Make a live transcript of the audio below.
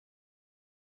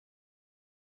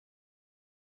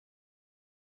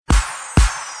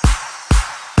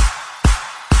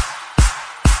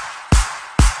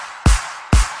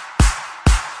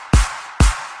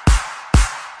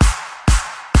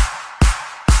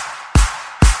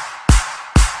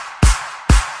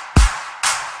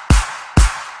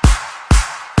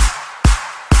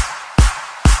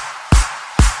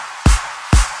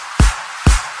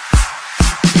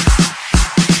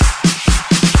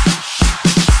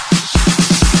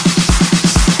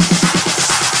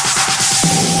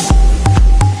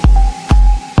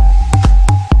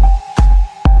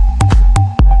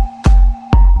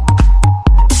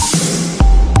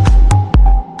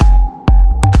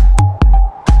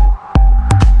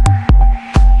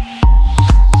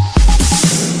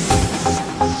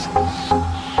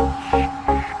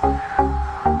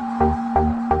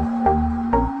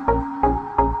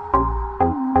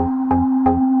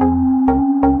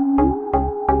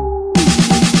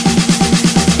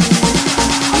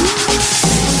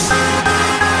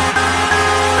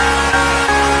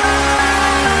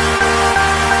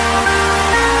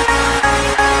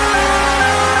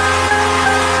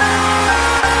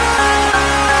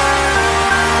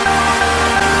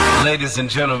ladies and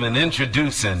gentlemen,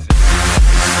 introducing.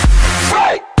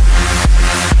 Right!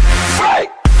 Right!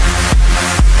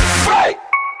 Right!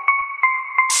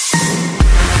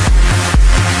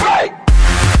 Right!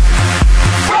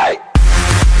 Right!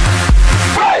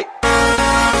 Right!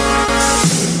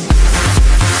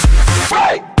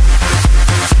 Right!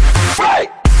 Right!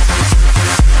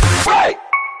 Right!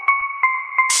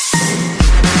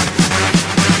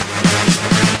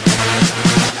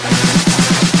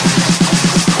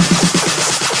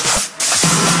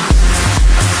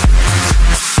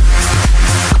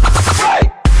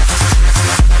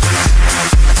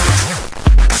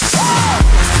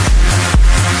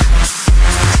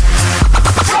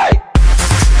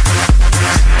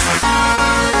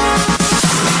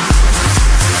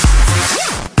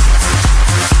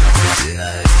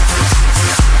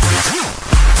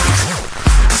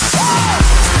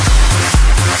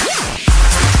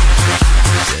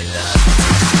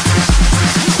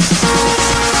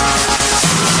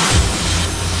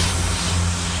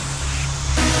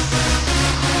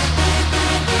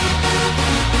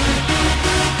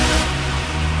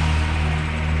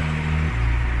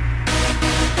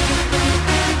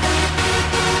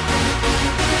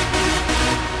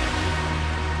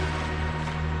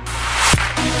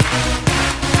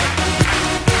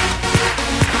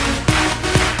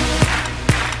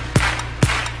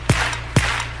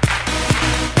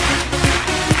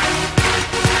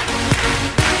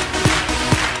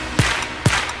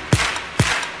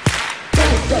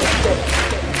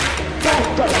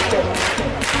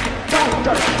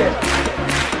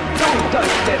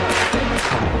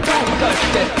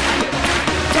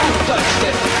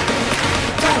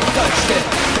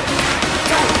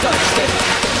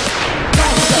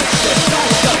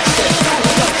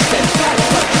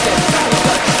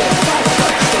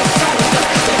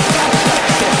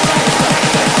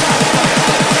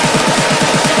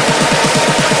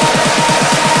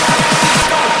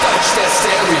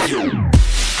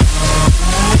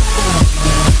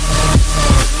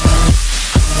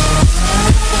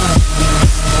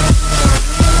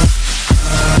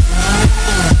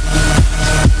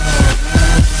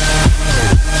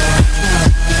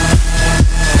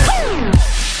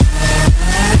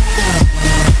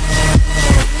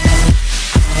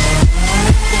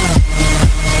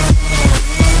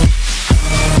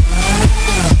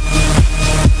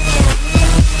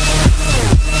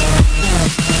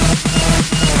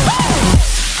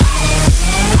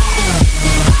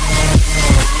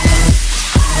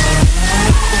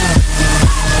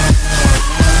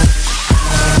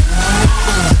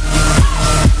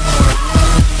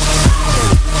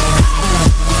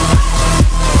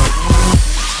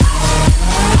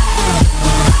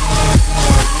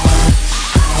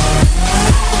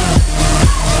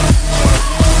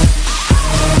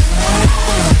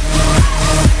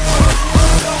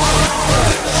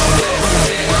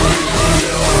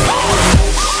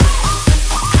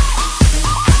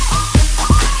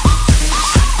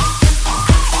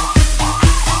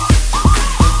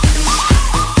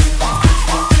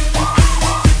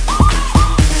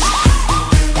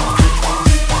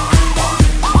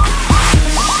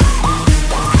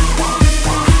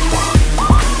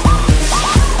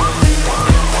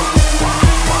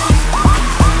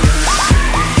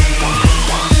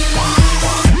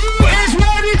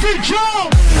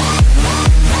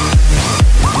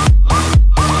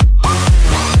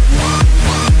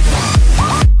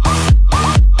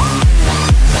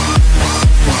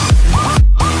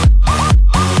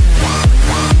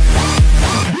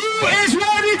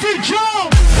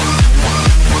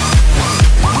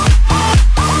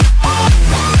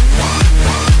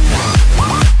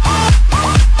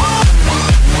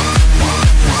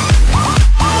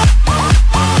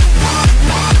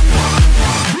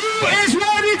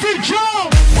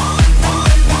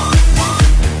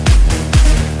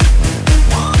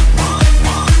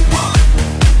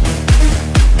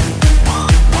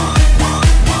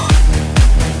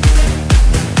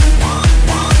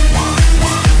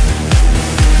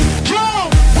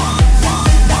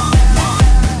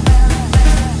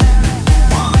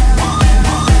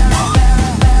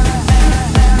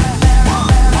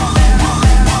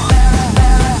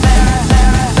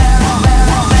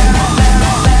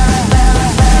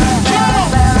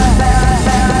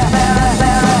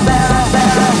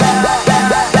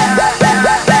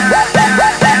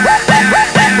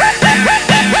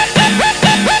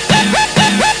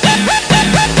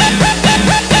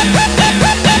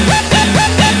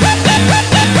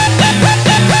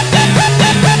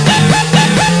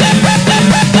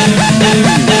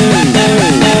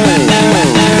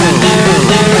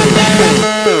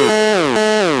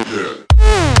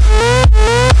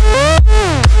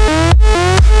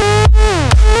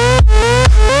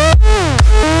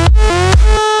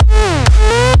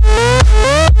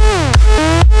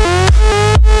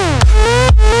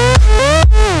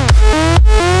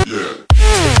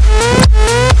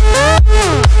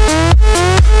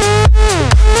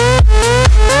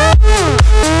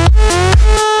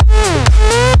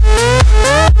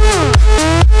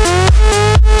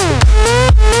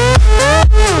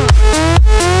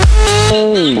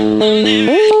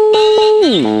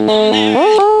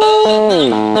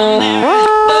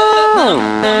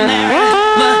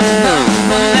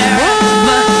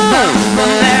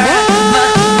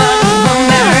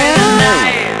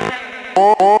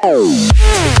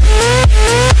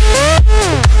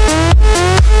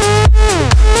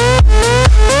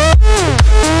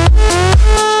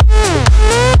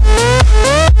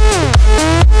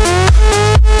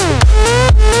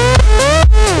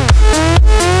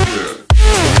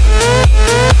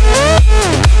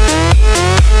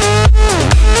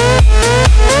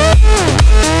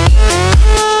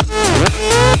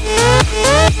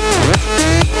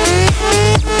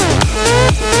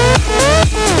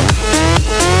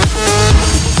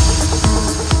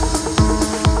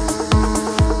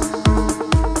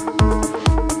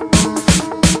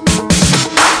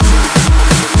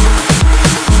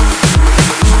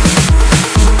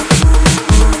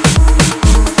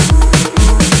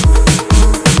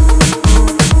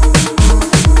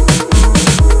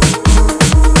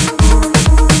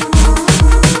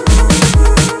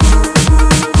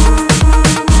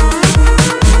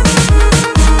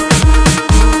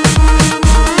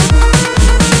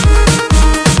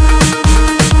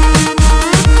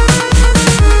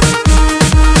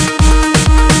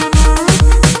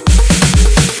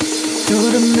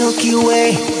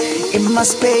 my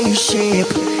spaceship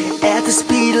at the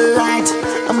speed of light.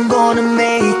 I'm gonna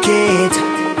make it.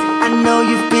 I know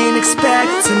you've been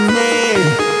expecting me.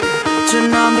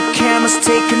 Turn on the cameras,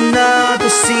 take another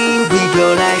scene. We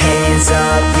go like hands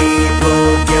up,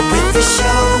 people, get with the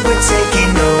show. We're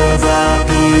taking over,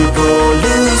 people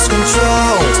lose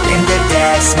control. In the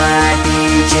decks, my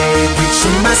DJ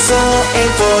preaching my soul.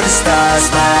 Aim for the stars,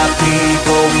 my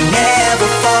people, we never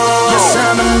fall. Yes,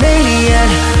 I'm an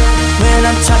alien. When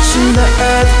I'm touching the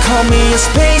earth, call me a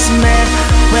spaceman.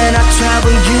 When I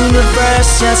travel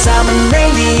universe, yes, I'm an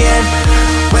alien.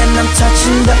 When I'm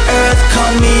touching the earth,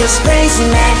 call me a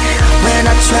spaceman. When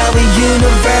I travel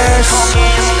universe, call me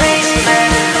a spaceman.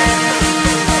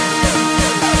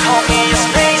 Call me a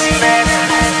spaceman.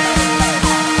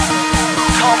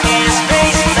 Call me a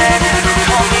spaceman.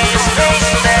 Call me a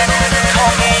spaceman.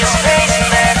 Call me a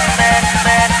spaceman. Man,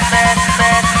 man, man,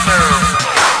 man, man.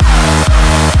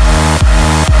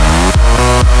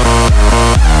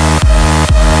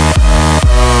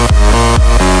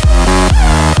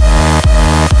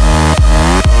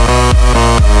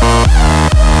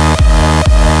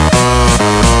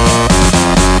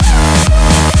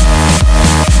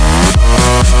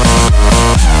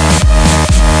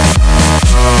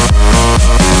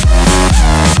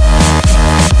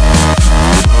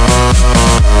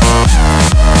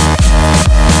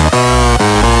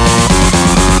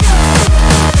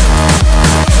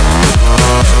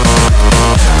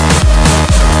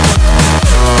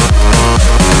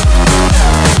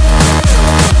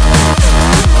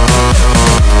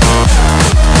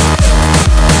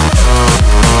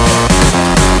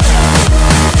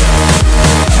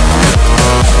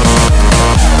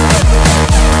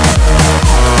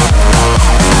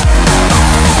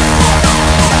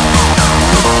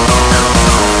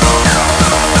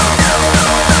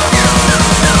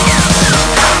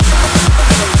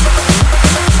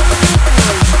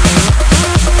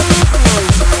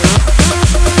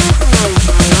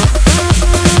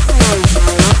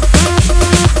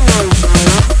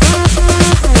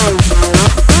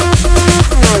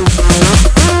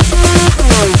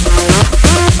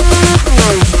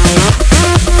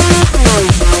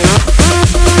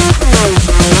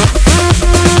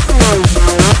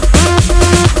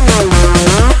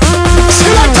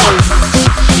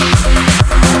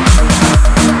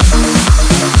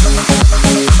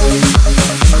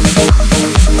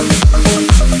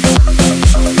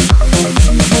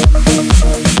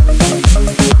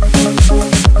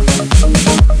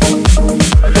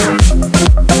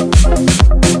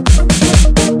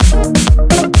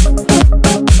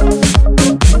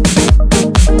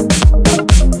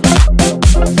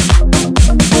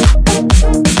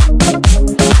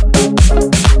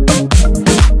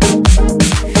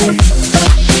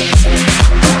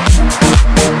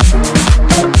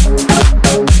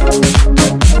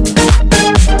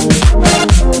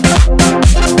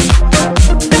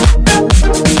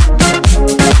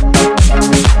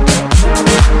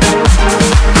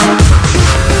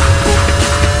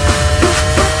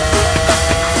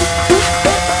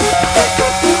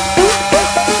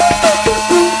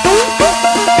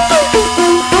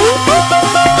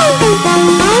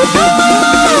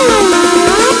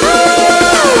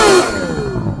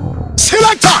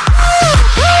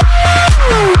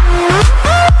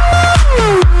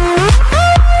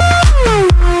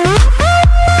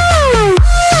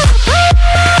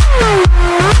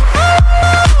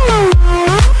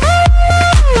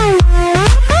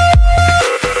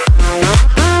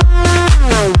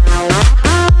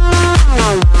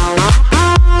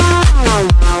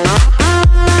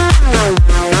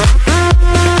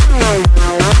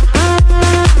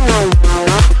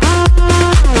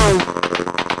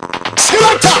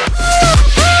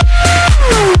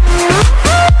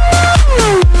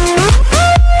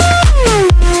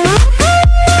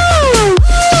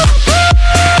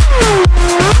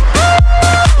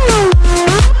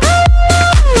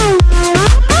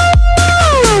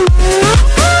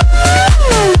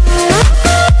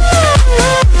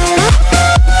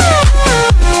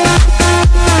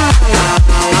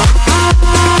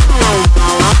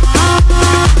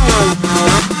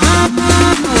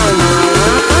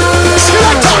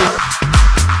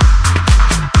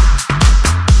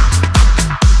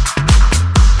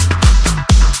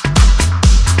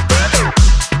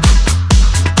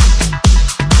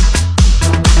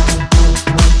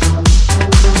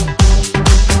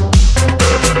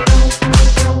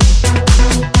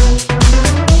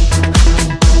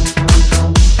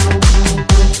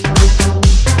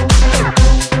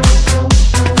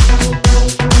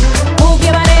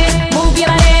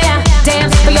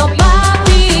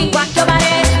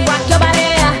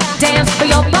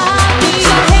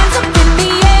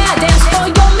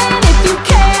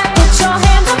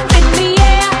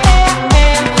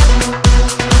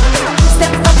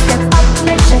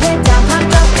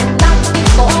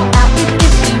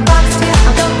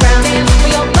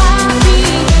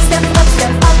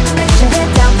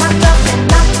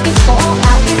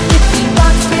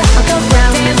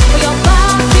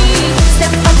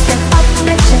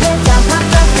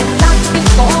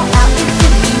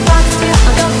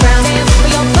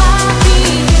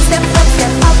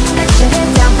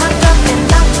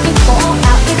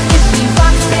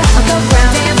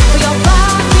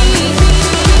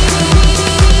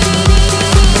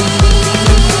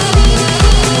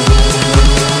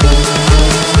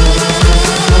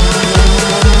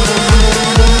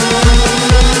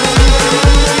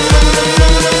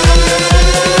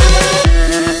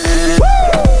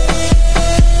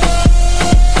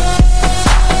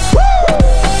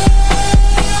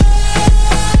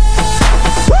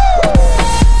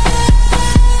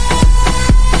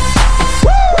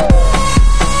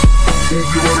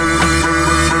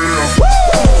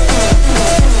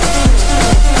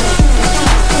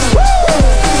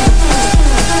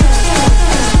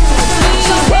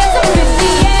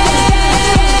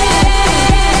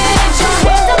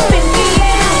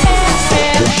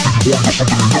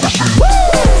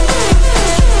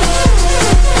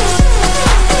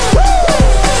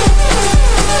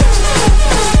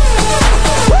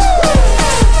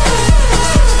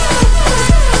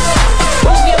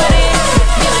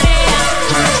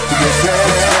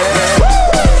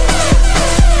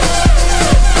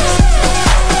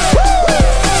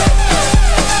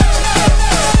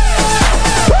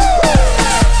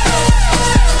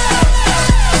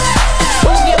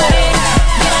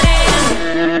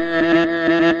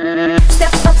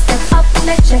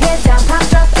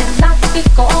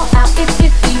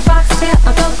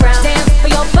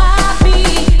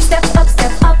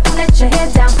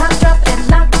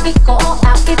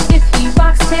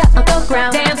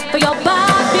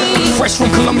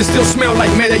 Still smell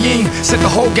like Medellin. Set the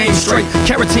whole game straight.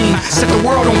 Carotene. Set the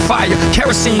world on fire.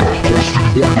 Kerosene.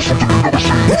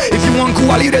 If you want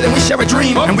cualita, then we share a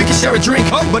dream. And we can share a drink.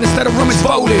 But instead of rum, it's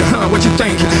folded. What you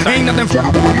think? Ain't nothing for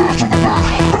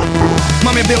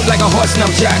Mommy built like a horse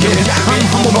snuff jacket. I'm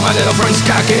humble but my little friend's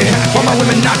cocky. All my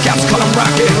women knockouts call them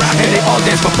rocket. And they all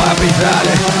dance for Papi.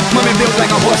 Mommy built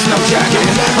like a horse snuff jacket.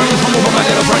 I'm humble but my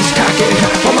little friend's cocky.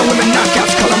 All my women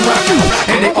knockouts call them rocket.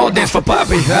 And they all dance for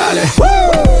Papi.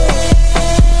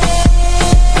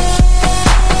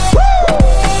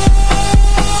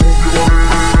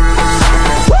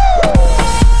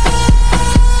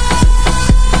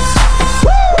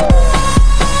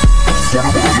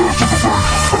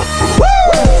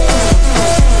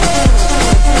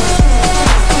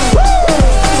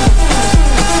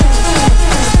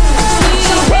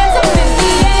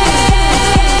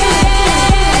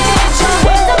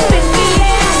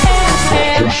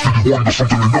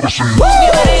 Something you've never seen.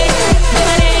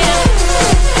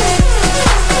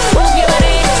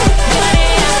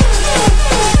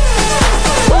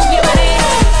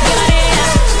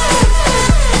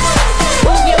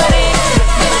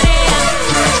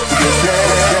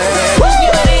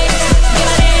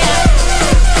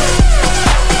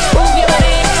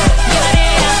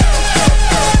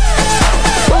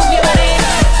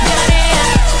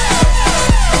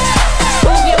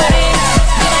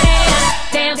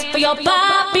 Your body.